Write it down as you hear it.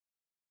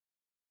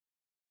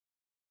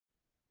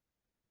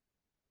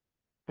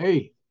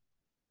Hey,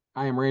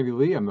 I am Randy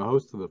Lee. I'm the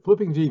host of the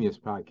Flipping Genius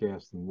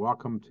podcast, and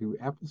welcome to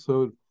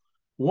episode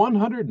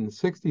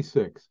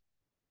 166.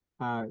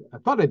 I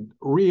thought I'd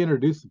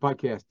reintroduce the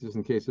podcast just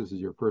in case this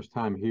is your first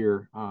time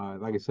here.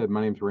 Like I said,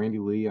 my name's Randy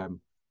Lee. I'm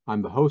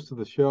the host of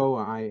the show.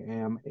 I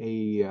am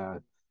a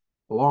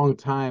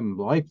long-time,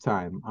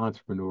 lifetime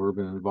entrepreneur.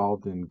 Been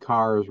involved in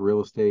cars, real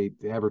estate,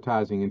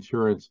 advertising,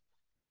 insurance,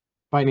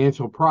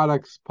 financial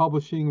products,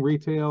 publishing,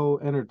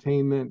 retail,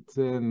 entertainment,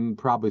 and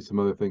probably some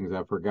other things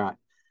I forgot.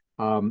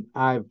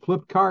 I've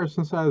flipped cars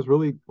since I was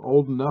really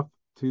old enough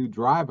to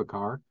drive a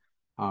car.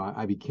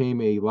 I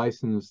became a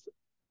licensed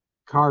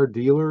car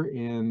dealer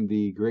in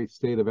the great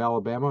state of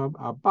Alabama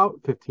about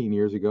 15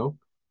 years ago.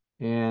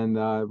 And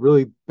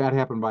really, that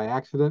happened by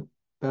accident.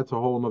 That's a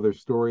whole other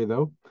story,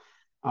 though.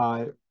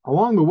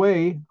 Along the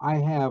way, I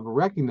have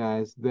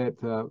recognized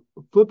that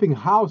flipping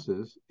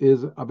houses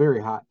is a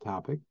very hot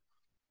topic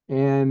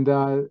and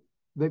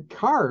that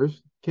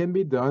cars can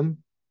be done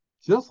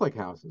just like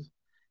houses,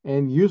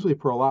 and usually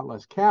for a lot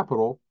less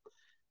capital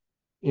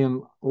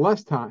in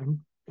less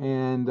time,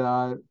 and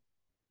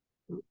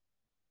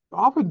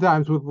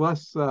oftentimes with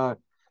less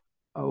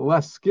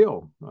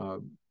skill,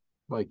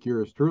 like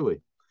yours truly.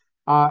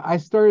 I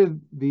started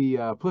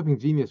the Flipping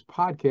Genius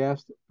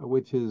podcast,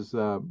 which is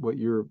what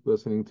you're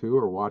listening to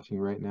or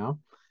watching right now.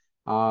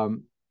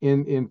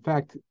 In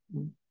fact,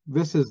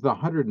 this is the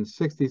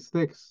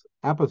 166th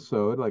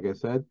episode, like I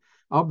said,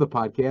 of the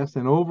podcast,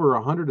 and over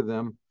 100 of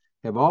them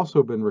have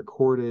also been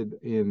recorded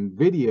in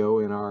video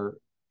in our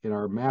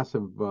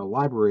massive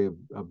library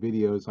of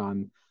videos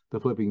on the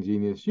Flipping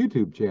Genius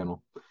YouTube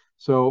channel.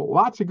 So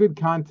lots of good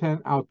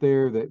content out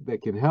there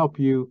that can help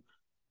you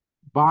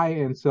buy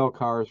and sell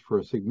cars for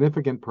a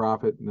significant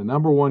profit. And the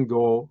number one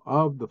goal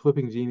of the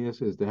Flipping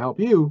Genius is to help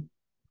you,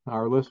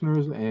 our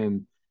listeners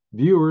and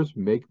viewers,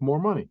 make more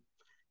money.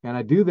 And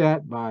I do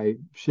that by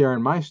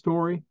sharing my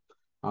story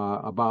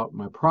about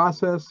my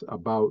process,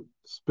 about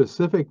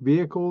specific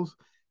vehicles,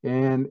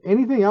 and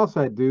anything else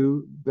I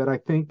do that I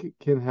think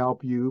can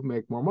help you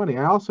make more money.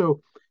 I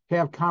also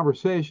have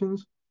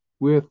conversations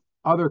with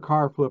other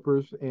car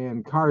flippers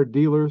and car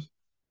dealers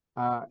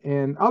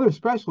and other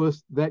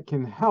specialists that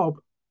can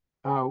help,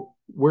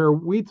 where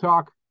we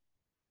talk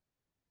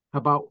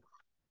about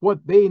what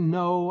they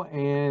know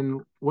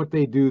and what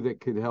they do that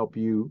could help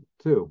you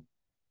too.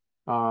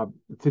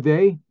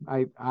 Today,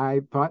 I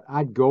thought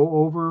I'd go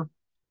over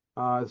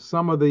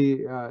some of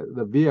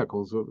the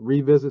vehicles,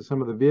 revisit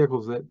some of the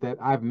vehicles that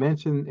I've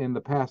mentioned in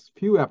the past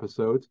few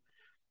episodes,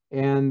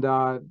 and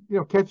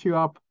catch you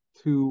up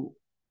to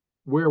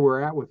where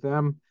we're at with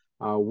them,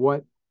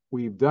 what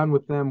we've done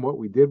with them, what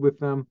we did with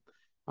them,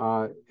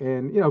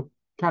 and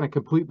kind of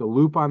complete the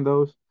loop on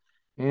those,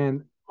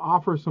 and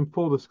offer some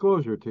full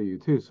disclosure to you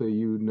too, so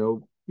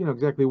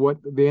exactly what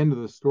the end of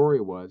the story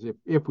was.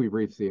 If we've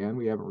reached the end,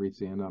 we haven't reached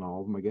the end on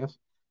all of them, I guess,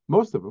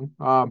 most of them.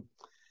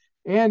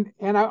 And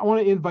I want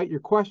to invite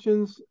your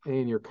questions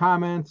and your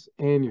comments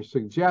and your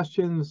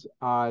suggestions.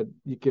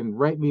 You can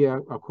write me,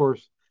 of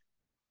course,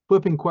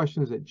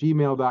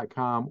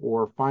 flippingquestions@gmail.com,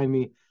 or find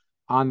me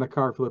on the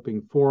Car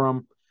Flipping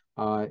Forum.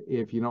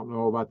 If you don't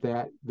know about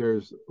that,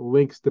 there's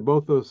links to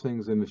both those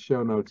things in the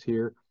show notes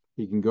here.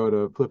 You can go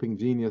to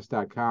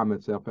flippinggenius.com.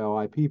 That's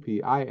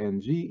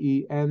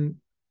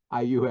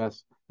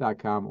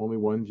flippinggenius.com, only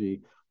one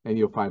G, and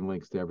you'll find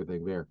links to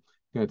everything there.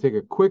 I'm going to take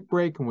a quick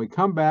break. When we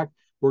come back,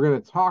 we're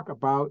going to talk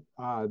about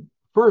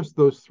first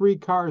those three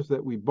cars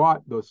that we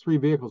bought, those three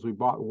vehicles we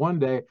bought one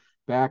day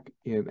back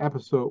in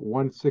episode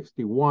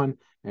 161,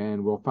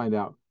 and we'll find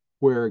out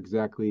where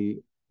exactly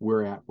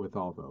we're at with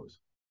all those.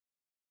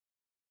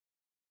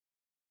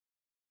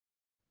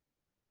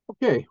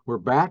 Okay, we're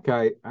back.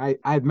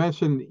 I'd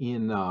mentioned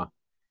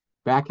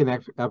back in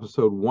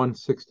episode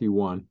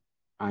 161,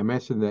 I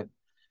mentioned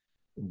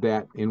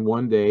that in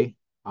one day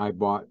I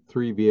bought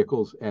three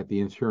vehicles at the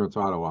insurance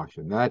auto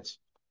auction. That's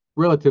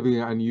relatively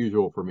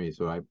unusual for me,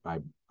 so I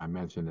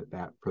mentioned it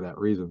that for that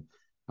reason,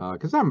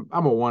 because I'm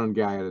a one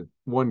guy at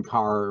one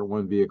car,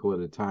 one vehicle at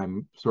a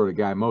time sort of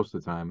guy most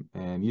of the time,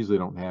 and usually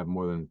don't have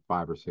more than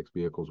 5 or 6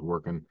 vehicles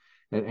working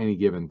at any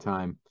given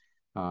time.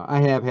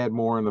 I have had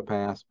more in the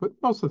past, but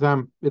most of the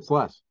time it's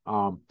less.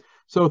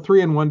 So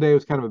three in one day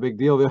was kind of a big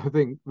deal.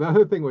 The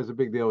other thing was a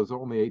big deal. It was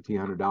only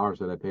 $1,800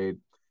 that I paid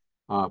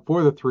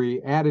for the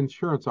three at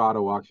insurance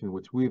auto auction,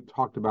 which we've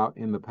talked about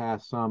in the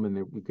past some,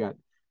 and we've got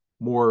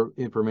more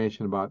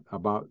information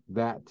about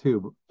that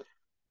too.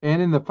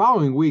 And in the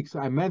following weeks,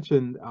 I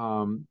mentioned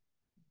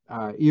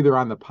either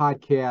on the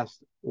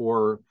podcast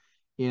or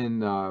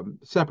in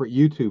separate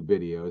YouTube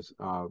videos,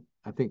 I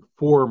think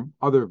 4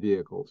 other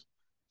vehicles.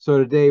 So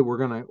today we're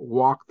going to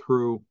walk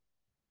through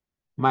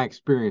my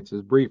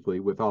experiences briefly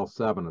with all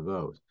 7 of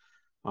those.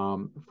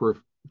 For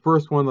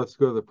first one, let's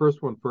go to the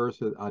first one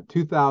first. A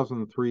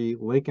 2003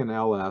 Lincoln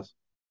LS.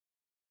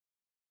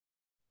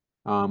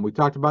 We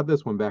talked about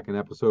this one back in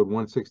episode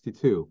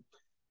 162.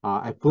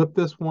 I flipped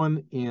this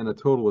one in a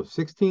total of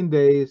 16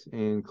 days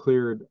and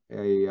cleared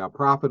a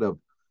profit of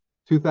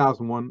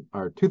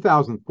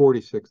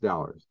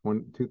 $2,046.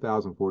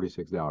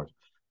 $2,046.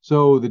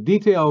 So the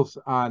details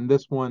on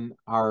this one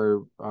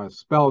are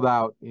spelled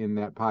out in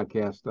that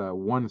podcast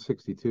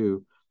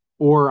 162,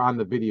 or on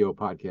the video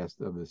podcast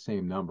of the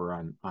same number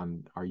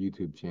on our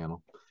YouTube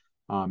channel.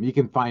 You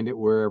can find it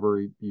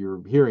wherever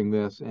you're hearing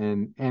this,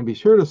 and be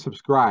sure to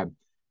subscribe.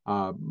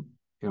 By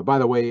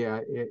the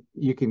way,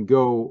 you can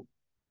go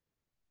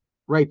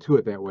right to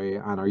it that way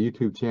on our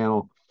YouTube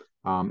channel.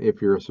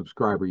 If you're a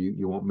subscriber,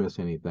 you won't miss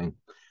anything.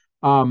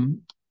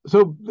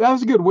 So that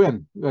was a good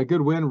win,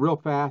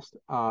 real fast.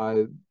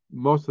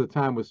 Most of the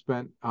time was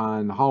spent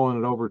on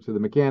hauling it over to the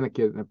mechanic,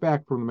 getting it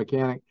back from the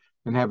mechanic,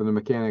 and having the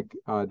mechanic,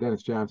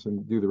 Dennis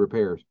Johnson, do the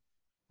repairs.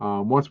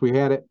 Once we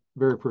had it,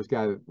 very first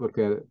guy that looked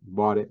at it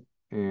bought it,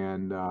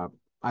 and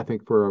I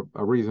think for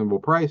a reasonable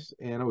price,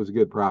 and it was a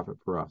good profit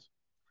for us.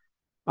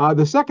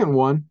 The second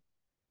one,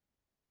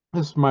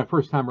 this is my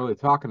first time really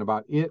talking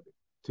about it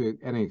to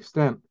any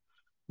extent,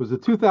 was the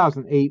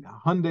 2008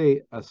 Hyundai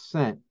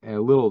Accent, a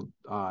little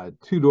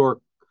two-door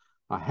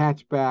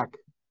hatchback,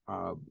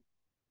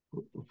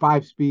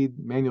 5-speed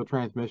manual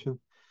transmission.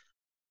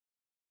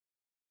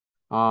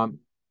 I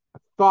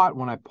thought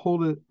when I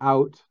pulled it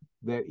out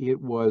that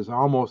it was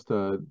almost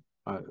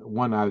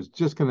one I was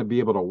just going to be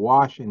able to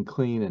wash and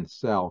clean and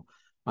sell.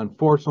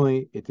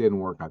 Unfortunately, it didn't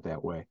work out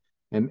that way.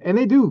 And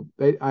they do.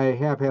 I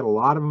have had a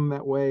lot of them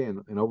that way,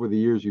 and over the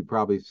years you've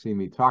probably seen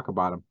me talk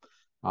about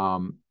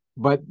them.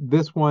 But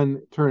this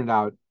one turned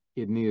out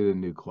it needed a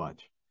new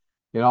clutch.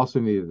 It also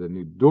needed a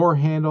new door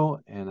handle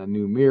and a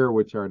new mirror,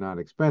 which are not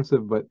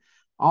expensive. But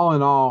all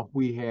in all,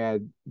 we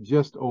had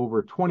just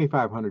over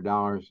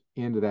 $2,500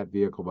 into that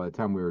vehicle by the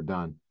time we were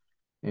done.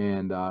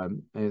 And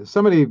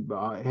somebody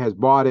has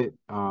bought it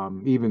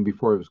even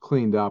before it was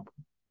cleaned up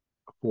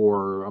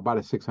for about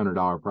a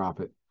 $600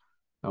 profit,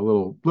 a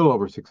little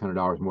over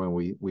 $600 more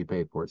than we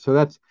paid for it. So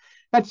that's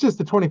just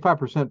a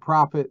 25%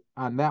 profit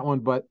on that one,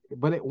 but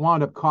it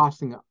wound up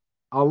costing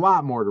a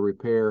lot more to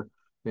repair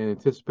than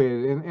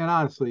anticipated, and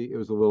honestly, it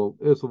was a little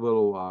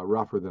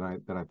rougher than I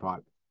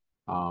thought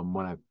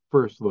when I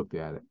first looked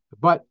at it.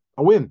 But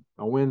a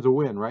win's a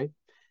win, right?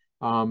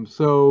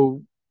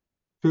 So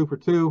 2 for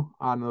 2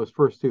 on those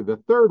first two. The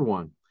third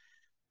one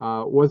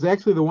was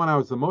actually the one I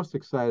was the most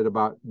excited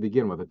about to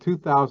begin with, a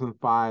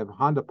 2005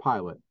 Honda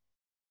Pilot.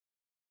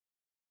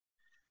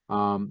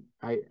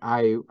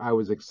 I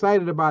was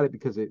excited about it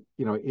because it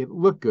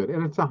looked good,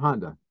 and it's a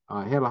Honda.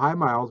 It had a high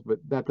miles, but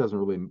that doesn't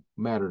really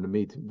matter to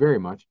me very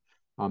much.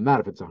 Not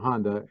if it's a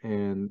Honda,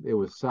 and it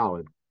was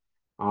solid.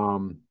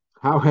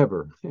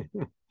 However,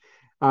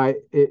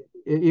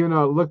 even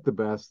though it looked the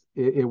best,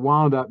 it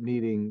wound up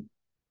needing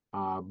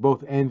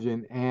both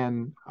engine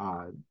and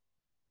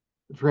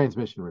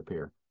transmission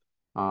repair.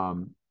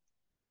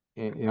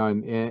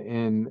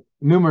 In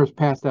numerous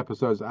past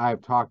episodes,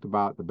 I've talked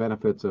about the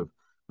benefits of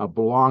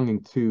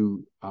belonging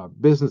to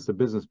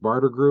business-to-business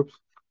barter groups.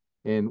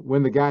 And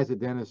when the guys at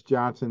Dennis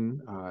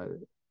Johnson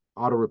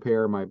Auto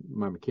Repair, my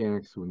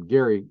mechanics, when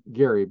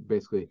Gary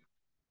basically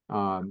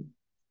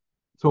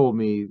told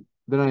me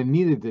that I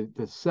needed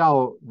to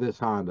sell this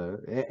Honda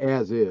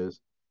as is,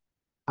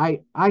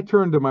 I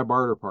turned to my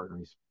barter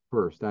partners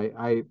first.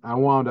 I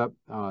wound up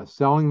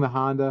selling the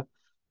Honda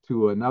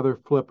to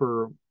another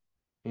flipper,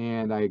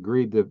 and I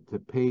agreed to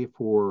pay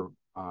for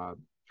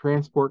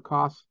transport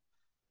costs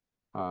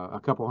a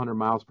couple hundred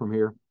miles from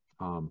here.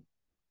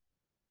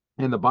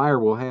 And the buyer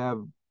will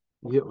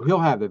he'll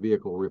have the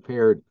vehicle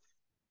repaired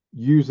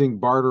using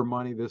barter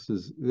money. This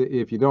is,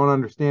 if you don't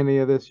understand any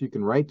of this, you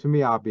can write to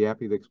me. I'll be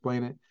happy to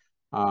explain it.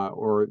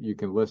 Or you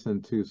can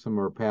listen to some of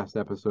our past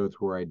episodes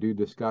where I do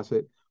discuss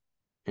it,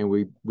 and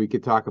we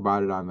could talk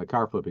about it on the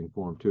car flipping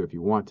forum too if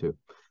you want to.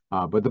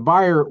 But the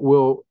buyer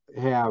will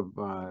have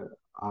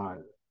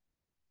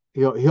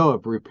he'll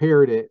have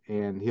repaired it,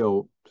 and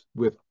he'll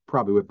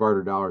probably with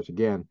barter dollars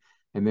again,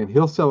 and then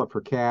he'll sell it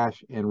for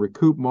cash and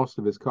recoup most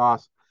of his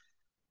costs,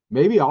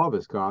 maybe all of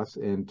his costs,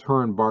 and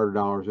turn barter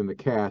dollars into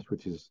cash,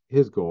 which is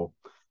his goal,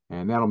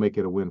 and that'll make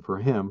it a win for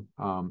him.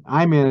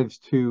 I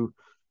managed to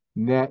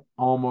net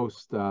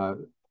almost a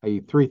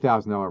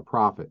 $3,000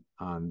 profit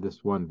on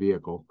this one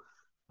vehicle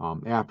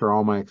after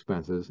all my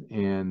expenses,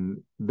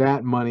 and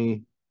that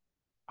money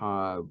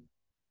will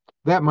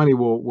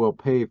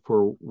pay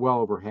for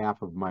well over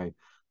half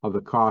of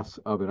the costs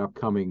of an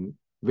upcoming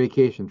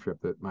vacation trip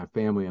that my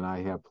family and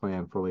I have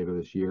planned for later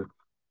this year.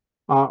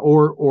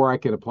 Or I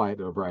can apply it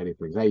to a variety of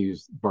things. I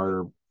use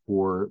barter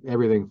for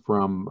everything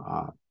from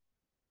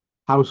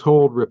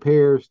household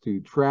repairs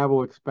to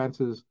travel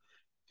expenses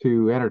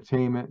to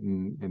entertainment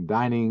and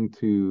dining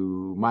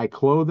to my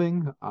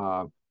clothing,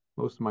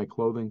 most of my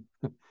clothing,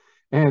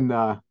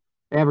 and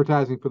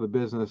advertising for the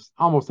business.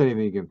 Almost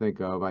anything you can think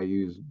of, I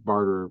use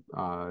barter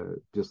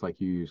just like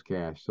you use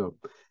cash. So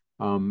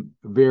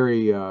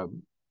very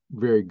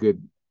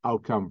good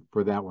outcome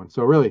for that one.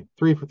 So really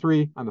 3 for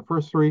 3 on the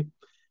first 3. I'm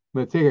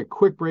going to take a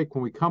quick break.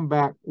 When we come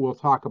back, we'll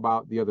talk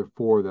about the other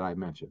 4 that I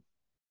mentioned.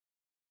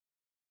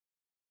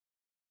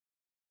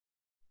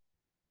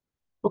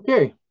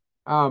 Okay.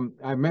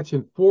 I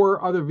mentioned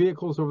 4 other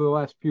vehicles over the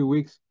last few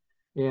weeks,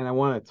 and I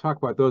want to talk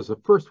about those. The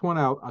first one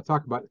I'll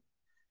talk about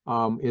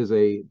is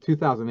a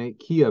 2008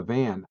 Kia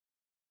van.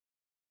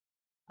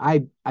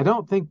 I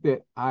don't think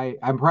that I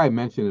probably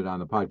mentioned it on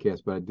the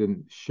podcast, but I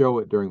didn't show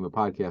it during the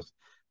podcast.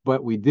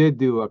 But we did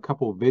do a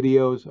couple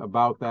videos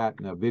about that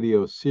and a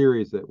video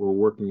series that we're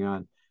working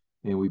on,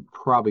 and we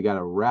probably got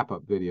a wrap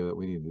up video that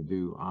we need to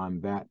do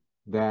on that.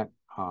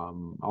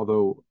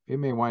 Although it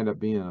may wind up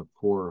being a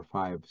 4 or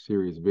 5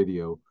 series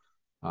video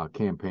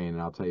campaign,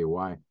 and I'll tell you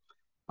why.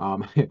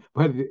 Um,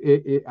 but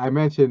I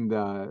mentioned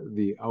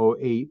the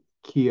 '08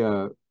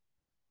 Kia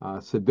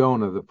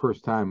Sedona the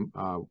first time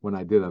when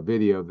I did a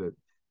video that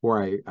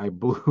where I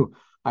blew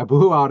I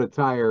blew out a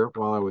tire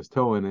while I was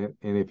towing it.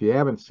 And if you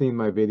haven't seen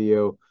my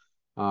video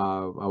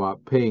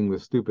about paying the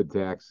stupid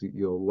tax,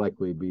 you'll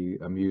likely be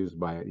amused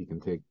by it. You can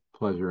take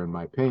pleasure in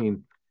my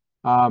pain.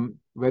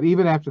 But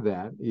even after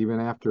that, even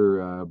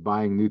after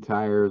buying new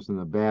tires and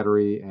the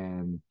battery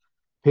and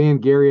paying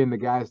Gary and the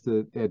guys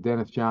at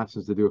Dennis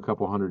Johnson's to do a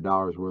couple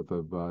 $100 worth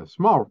of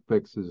small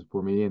fixes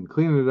for me and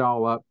cleaning it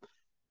all up,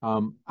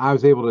 I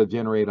was able to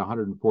generate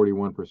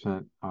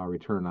 141%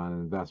 return on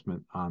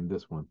investment on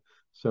this one.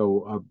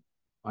 So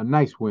a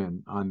nice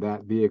win on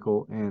that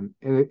vehicle and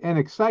an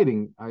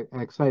exciting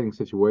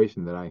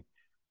situation that I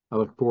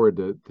look forward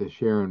to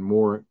sharing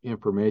more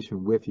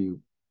information with you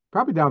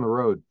probably down the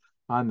road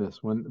on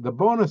this one. The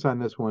bonus on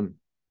this one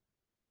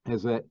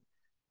is that,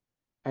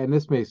 and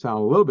this may sound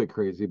a little bit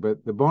crazy,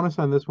 but the bonus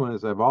on this one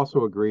is I've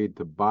also agreed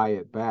to buy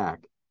it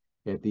back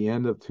at the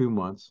end of 2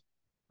 months,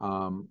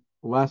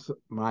 less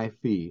my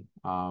fee.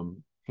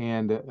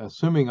 And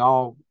assuming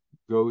all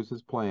goes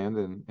as planned,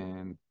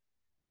 and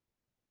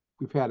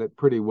we've had it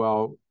pretty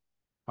well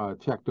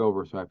checked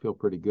over, so I feel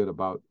pretty good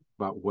about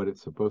what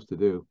it's supposed to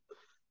do.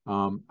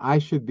 I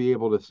should be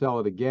able to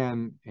sell it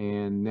again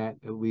and net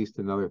at least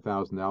another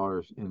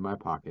 $1,000 in my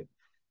pocket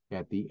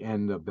at the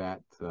end of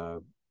that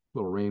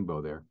little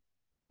rainbow there.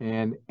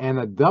 And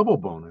a double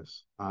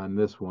bonus on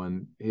this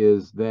one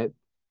is that,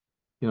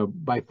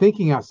 by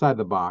thinking outside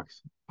the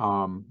box,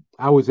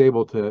 I was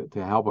able to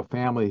help a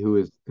family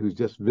who's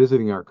just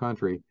visiting our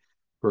country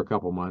for a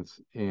couple months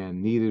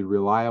and needed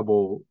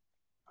reliable,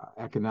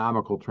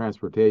 economical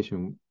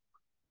transportation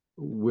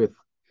with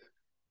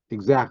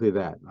exactly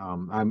that.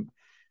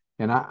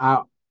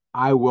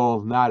 I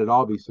will not at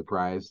all be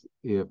surprised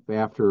if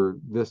after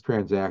this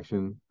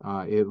transaction,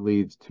 it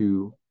leads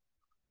to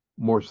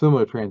more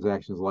similar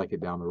transactions like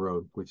it down the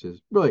road, which is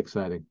really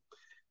exciting.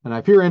 And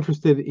if you're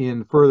interested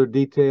in further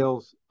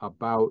details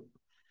about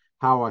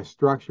how I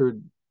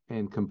structured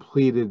and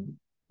completed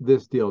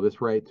this deal,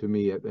 just write to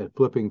me at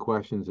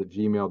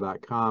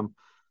flippingquestions@gmail.com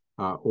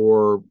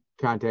or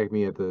contact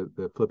me at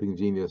the Flipping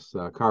Genius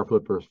Car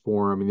Flippers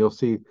Forum. And you'll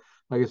see,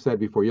 like I said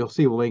before, you'll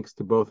see links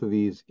to both of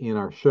these in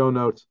our show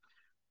notes,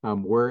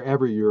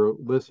 wherever you're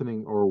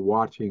listening or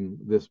watching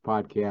this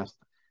podcast.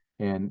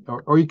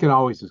 Or you can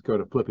always just go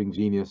to Flipping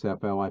Genius,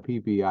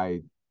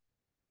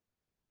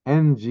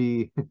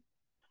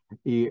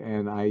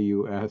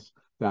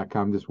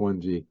 FlippingGenius.com, just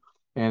one G.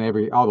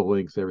 And all the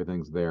links,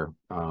 everything's there.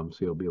 So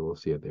you'll be able to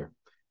see it there.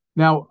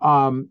 Now,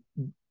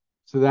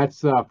 so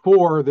that's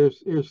 4.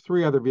 Here's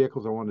 3 other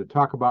vehicles I wanted to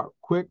talk about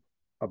quick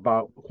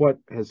about what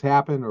has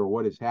happened or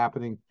what is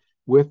happening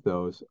with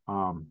those.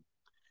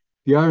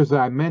 The others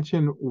I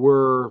mentioned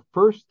were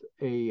first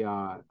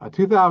a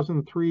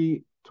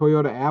 2003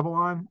 Toyota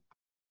Avalon.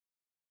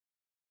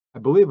 I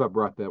believe I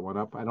brought that one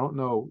up. I don't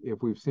know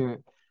if we've seen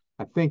it.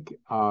 I think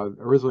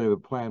originally the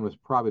plan was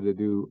probably to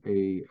do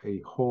a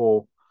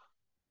whole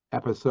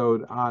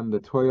episode on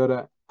the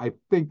Toyota. I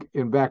think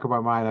in back of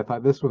my mind, I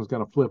thought this one's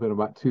going to flip in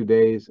about 2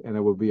 days, and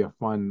it would be a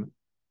fun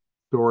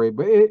story.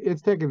 But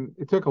it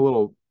took a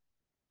little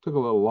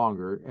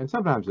longer, and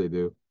sometimes they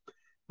do.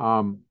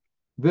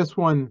 This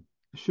one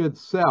should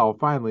sell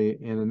finally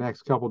in the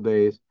next couple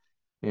days,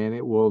 and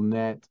it will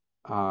net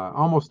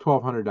almost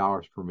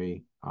 $1,200 for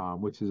me,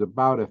 which is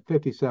about a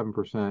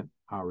 57%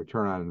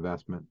 return on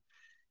investment,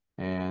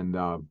 and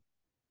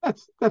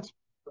that's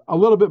a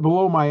little bit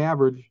below my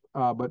average,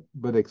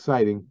 but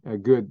exciting. A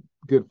good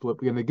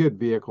flip and a good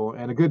vehicle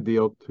and a good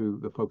deal to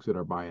the folks that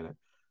are buying it.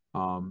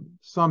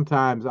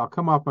 Sometimes I'll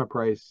come off my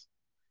price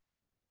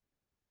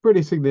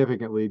pretty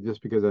significantly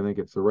just because I think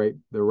it's the right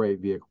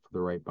vehicle for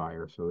the right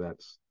buyer. So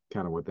that's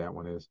kind of what that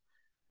one is.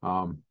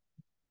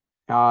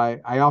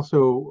 I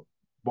also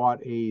bought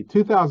a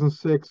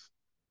 2006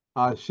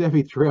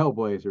 Chevy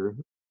Trailblazer.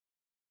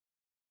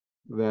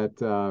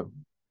 That's a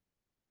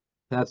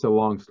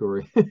long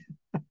story.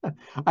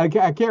 I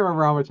can't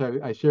remember how much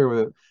I share with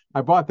it.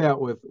 I bought that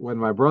when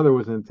my brother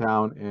was in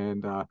town,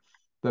 and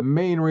the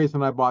main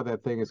reason I bought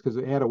that thing is because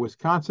it had a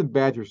Wisconsin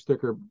Badger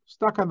sticker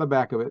stuck on the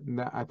back of it, and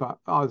I thought,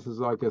 oh, this is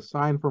like a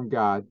sign from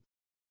God.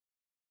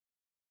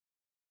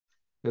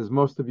 As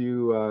most of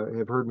you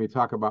have heard me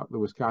talk about the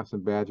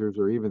Wisconsin Badgers,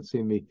 or even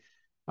seen me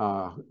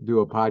do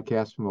a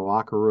podcast from the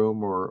locker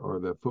room or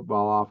the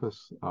football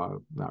office,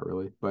 not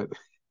really, but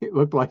it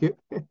looked like it.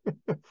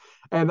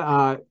 And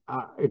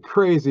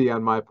crazy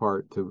on my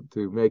part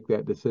to make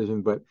that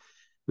decision, but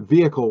The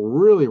vehicle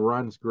really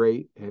runs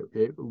great.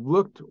 It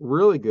looked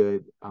really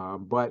good,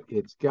 but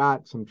it's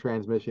got some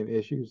transmission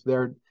issues.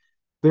 They're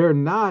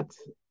not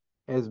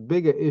as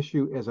big an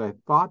issue as I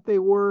thought they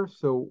were,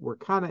 so we're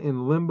kind of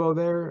in limbo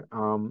there.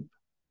 I'm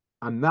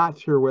not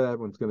sure where that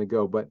one's going to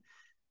go, but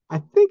I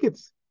think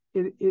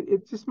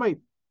it just might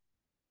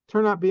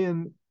turn out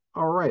being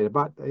all right.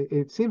 About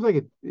it seems like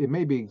it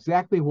may be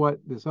exactly what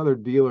this other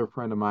dealer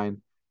friend of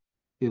mine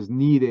is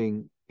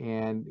needing,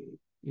 and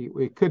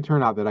it could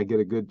turn out that I get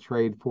a good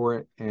trade for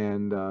it,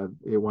 and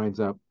it winds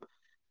up,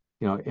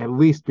 at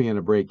least being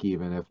a break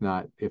even, if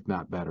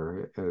not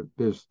better.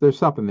 There's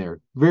something there.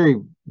 Very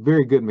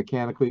very good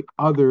mechanically,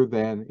 other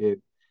than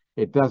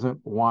it doesn't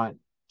want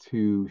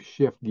to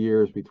shift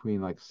gears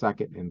between like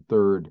second and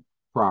third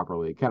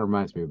properly. It kind of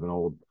reminds me of an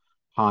old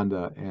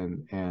Honda,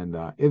 and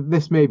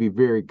this may be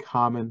very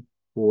common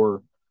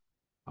for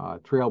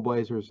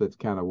Trailblazers. That's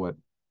kind of what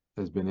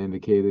has been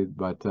indicated,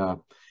 but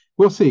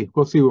we'll see.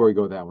 We'll see where we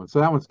go with that one. So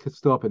that one's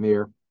still up in the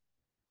air.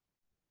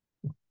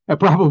 And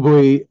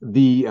probably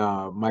the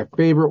my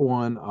favorite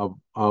one of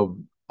all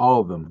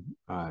of them,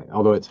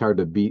 although it's hard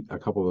to beat a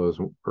couple of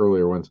those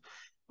earlier ones,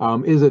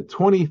 is a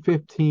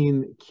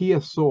 2015 Kia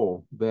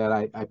Soul that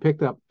I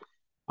picked up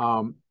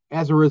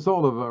as a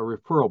result of a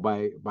referral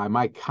by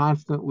my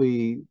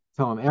constantly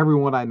telling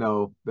everyone I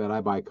know that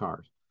I buy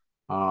cars,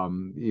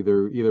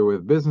 either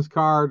with business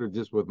card or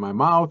just with my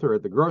mouth or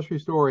at the grocery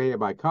store. Hey, I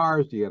buy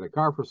cars. Do you got a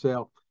car for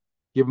sale?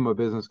 Give them a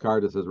business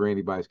card that says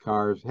Randy buys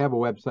cars. Have a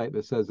website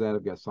that says that.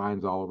 I've got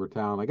signs all over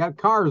town. I got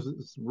cars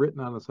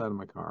written on the side of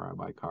my car. I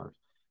buy cars.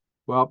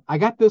 Well, I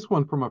got this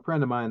one from a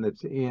friend of mine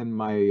that's in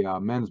my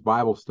men's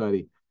Bible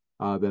study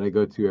that I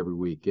go to every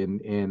week,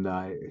 and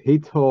he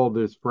told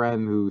his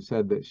friend who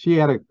said that she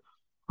had a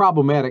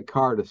problematic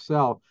car to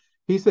sell.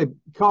 He said,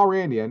 "Call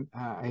Randy," and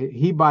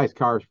he buys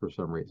cars for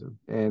some reason.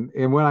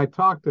 And when I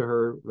talked to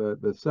her,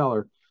 the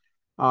seller,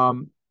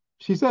 um,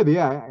 she said,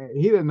 "Yeah,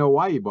 he didn't know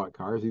why you bought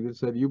cars. He just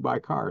said you buy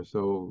cars,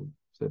 so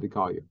said to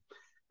call you."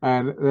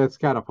 And that's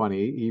kind of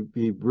funny.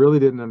 He really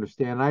didn't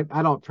understand.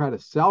 I don't try to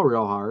sell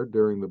real hard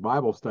during the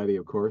Bible study,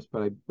 of course,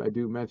 but I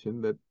do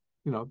mention that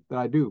that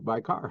I do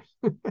buy cars.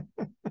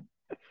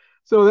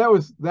 So that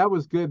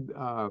was good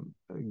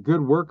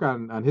work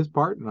on his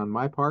part and on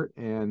my part.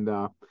 And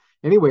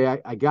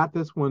anyway, I got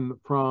this one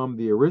from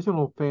the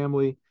original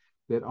family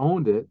that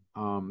owned it,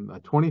 a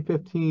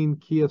 2015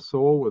 Kia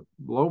Soul with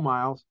low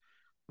miles,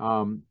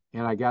 and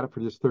I got it for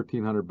just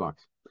 $1,300.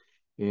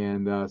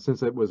 And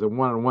since it was a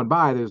one-on-one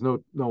buy, there's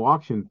no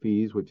auction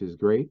fees, which is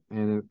great.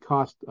 And it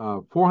cost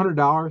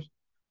 $400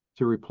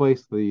 to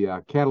replace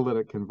the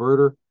catalytic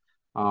converter.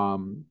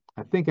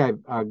 I think I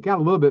got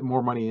a little bit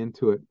more money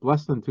into it,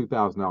 less than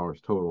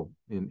 $2,000 total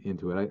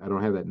into it. I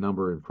don't have that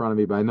number in front of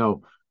me, but I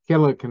know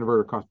catalytic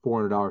converter cost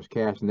 $400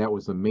 cash, and that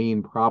was the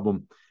main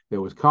problem that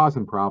was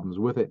causing problems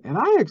with it. And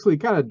I actually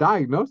kind of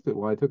diagnosed it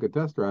when I took a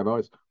test drive.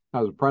 I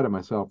was proud of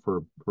myself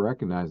for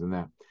recognizing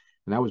that,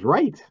 and I was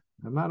right.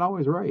 I'm not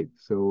always right,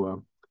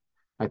 so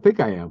I think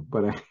I am,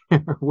 but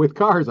with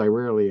cars I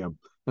rarely am.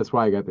 That's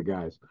why I got the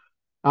guys.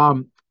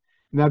 Um,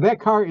 Now that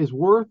car is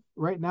worth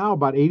right now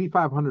about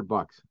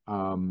 $8,500.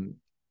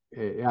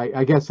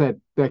 I guess that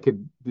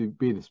could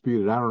be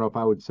disputed. I don't know if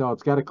I would sell.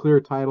 It's got a clear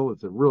title.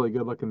 It's a really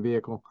good looking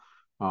vehicle.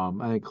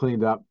 I think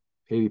cleaned up,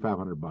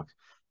 $8,500.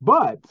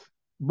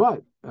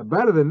 But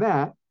better than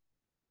that,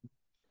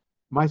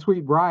 my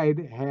sweet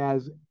bride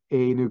has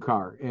a new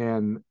car,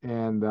 and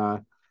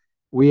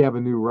we have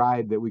a new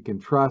ride that we can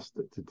trust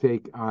to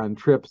take on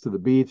trips to the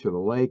beach or the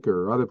lake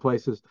or other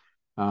places.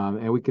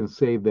 And we can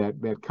save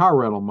that car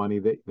rental money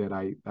that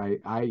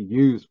I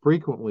use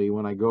frequently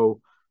when I go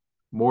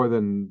more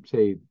than,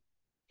 say,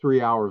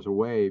 3 hours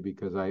away,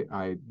 because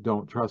I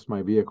don't trust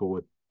my vehicle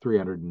with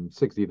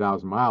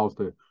 360,000 miles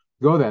to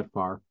go that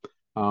far.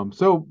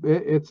 So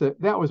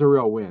that was a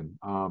real win.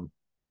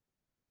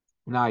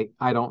 And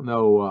I don't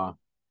know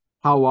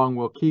how long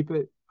we'll keep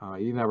it.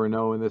 You never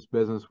know in this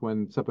business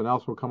when something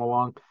else will come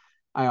along.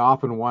 I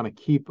often want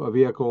to keep a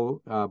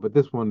vehicle, but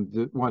this one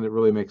that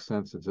really makes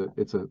sense.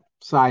 It's a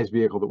size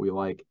vehicle that we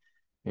like,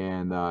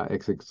 and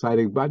it's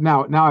exciting. But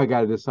now I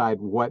got to decide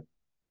what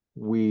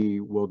we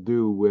will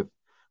do with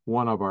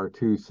one of our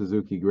two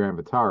Suzuki Grand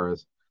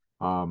Vitaras.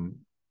 Um,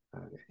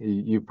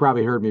 you've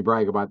probably heard me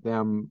brag about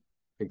them,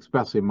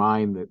 especially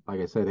mine that, like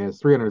I said, has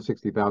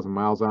 360,000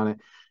 miles on it.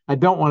 I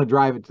don't want to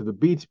drive it to the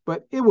beach,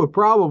 but it would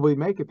probably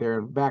make it there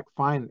and back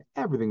fine.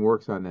 Everything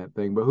works on that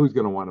thing, but who's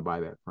going to want to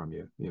buy that from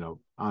you?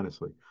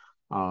 Honestly.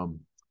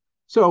 Um,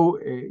 so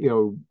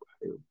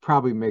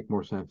probably make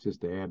more sense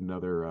just to add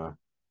another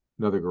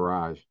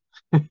garage,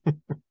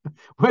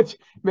 which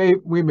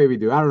we maybe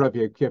do. I don't know if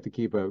you have to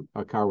keep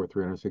a car with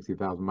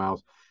 360,000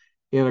 miles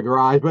in a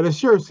garage, but it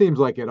sure seems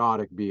like it ought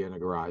to be in a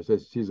garage.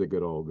 She's a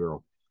good old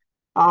girl.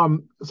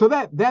 So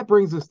that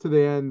brings us to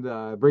the end,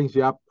 brings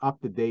you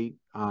up to date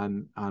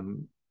on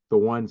the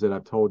ones that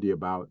I've told you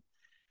about.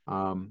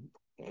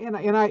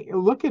 And I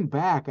looking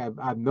back,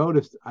 I've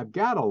noticed I've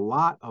got a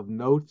lot of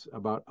notes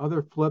about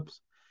other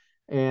flips,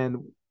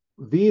 and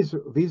these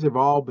have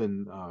all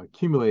been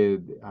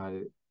accumulated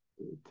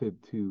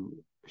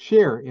to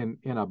share in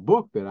a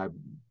book that I've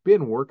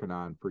been working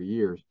on for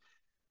years.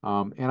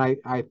 And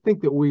I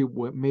think that we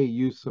may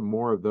use some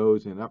more of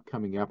those in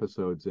upcoming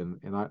episodes, and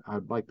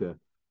I'd like to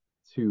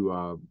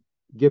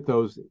get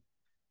those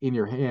in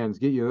your hands,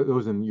 get you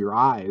those in your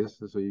eyes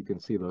so you can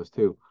see those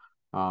too.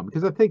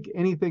 Because I think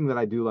anything that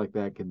I do like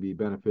that can be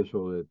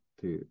beneficial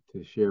to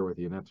share with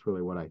you, and that's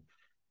really what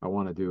I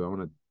want to do. I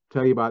want to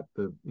tell you about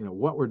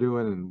what we're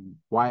doing and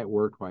why it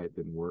worked, why it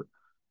didn't work.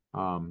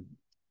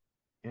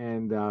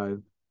 And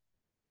of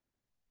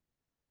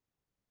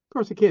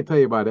course, I can't tell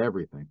you about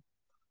everything.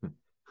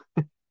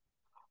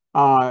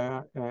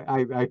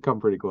 I come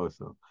pretty close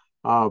though.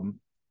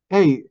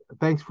 Hey,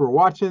 thanks for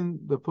watching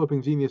the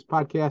Flipping Genius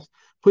podcast.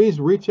 Please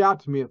reach out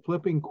to me at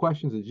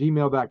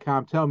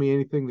flippingquestions@gmail.com. Tell me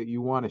anything that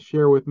you want to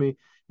share with me.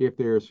 If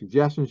there are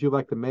suggestions you'd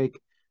like to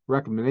make,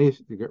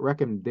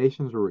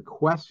 recommendations or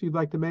requests you'd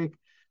like to make.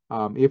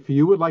 If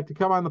you would like to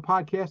come on the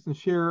podcast and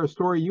share a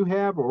story you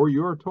have or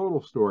your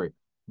total story,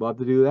 love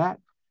to do that.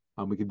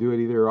 We can do it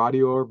either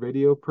audio or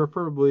video,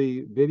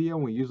 preferably video.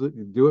 We usually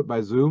do it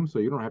by Zoom, so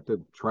you don't have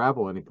to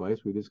travel any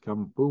place. We just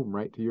come, boom,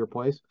 right to your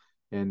place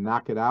and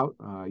knock it out.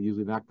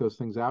 Usually knock those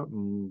things out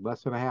in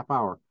less than a half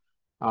hour.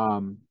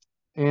 And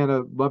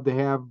I'd love to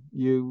have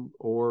you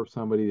or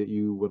somebody that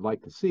you would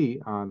like to see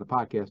on the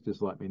podcast.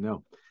 Just let me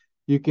know.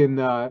 You can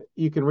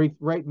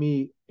write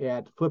me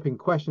at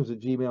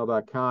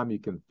flippingquestions@gmail.com. You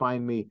can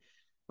find me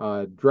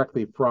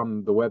directly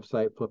from the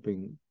website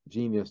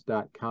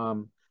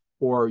flippinggenius.com.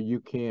 Or you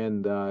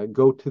can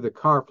go to the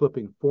Car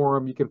Flipping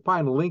Forum. You can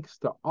find links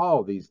to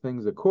all these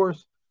things, of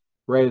course,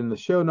 right in the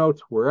show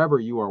notes, wherever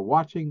you are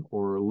watching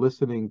or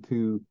listening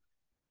to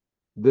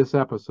this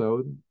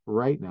episode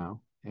right now.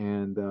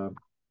 And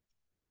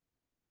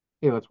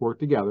hey, let's work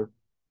together.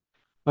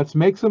 Let's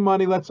make some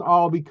money. Let's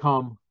all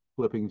become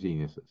flipping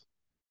geniuses.